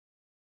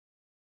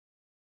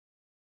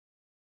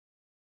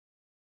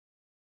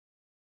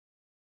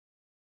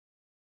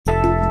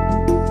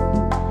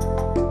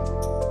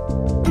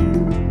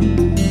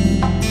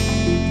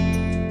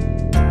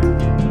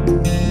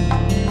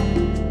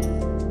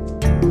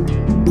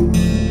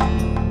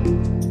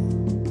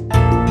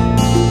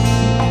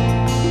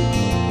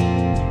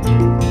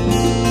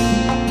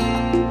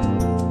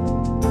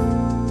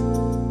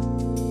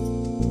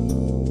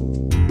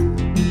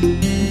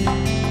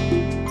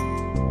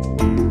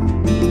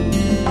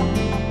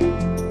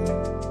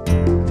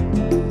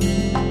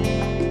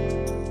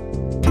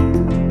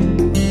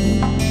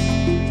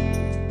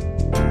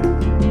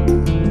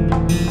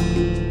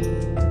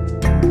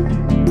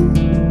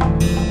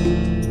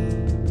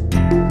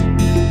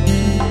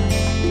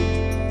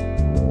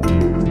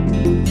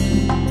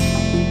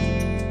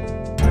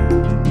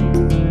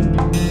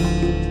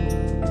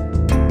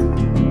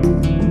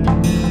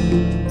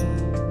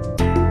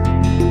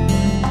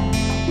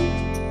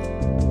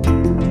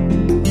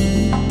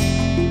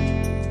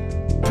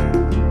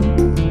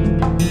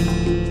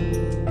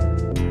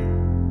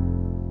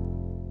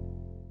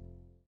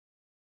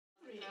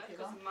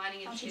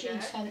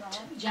been sent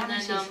and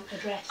Janice's then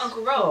address.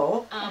 Uncle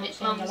Rob, and it's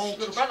in the Mum's little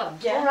latest brother, one.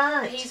 Yeah.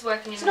 Alright. he's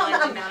working in So the not that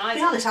mines in Mount to be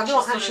Isa, honest, I've which not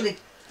is sort of actually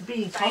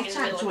been in bang in the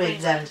middle contact of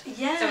with them. Queensland.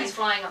 Yeah. So he's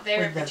flying up there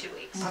With every them. 2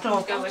 weeks. I don't Go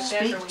up there for a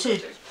speak week to. or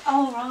two.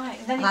 Oh right,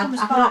 and then he I've comes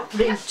not back.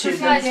 been to them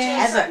Flies to-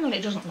 ever. Well,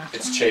 it doesn't matter.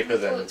 It's cheaper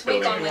than It's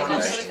week building on, week off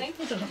accommodation. sort of thing.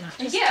 It doesn't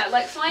matter. Yeah,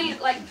 like flying,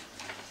 like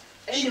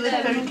She in lives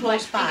the very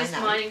close by biggest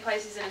now. mining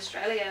places in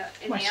Australia,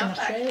 in the Western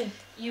outback, Australia.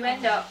 you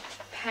end up So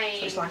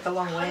paying it's like a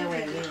long way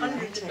away, hundreds and really,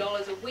 hundreds isn't of it?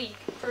 dollars a week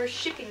for a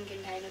shipping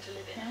container to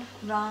live in.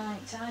 Yeah. Right,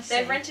 I see.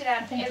 They've rented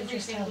out I think it every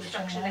just single tells you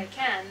structure somewhere. they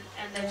can,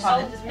 and they've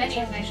Pardon? sold as many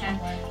as they can,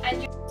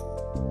 and you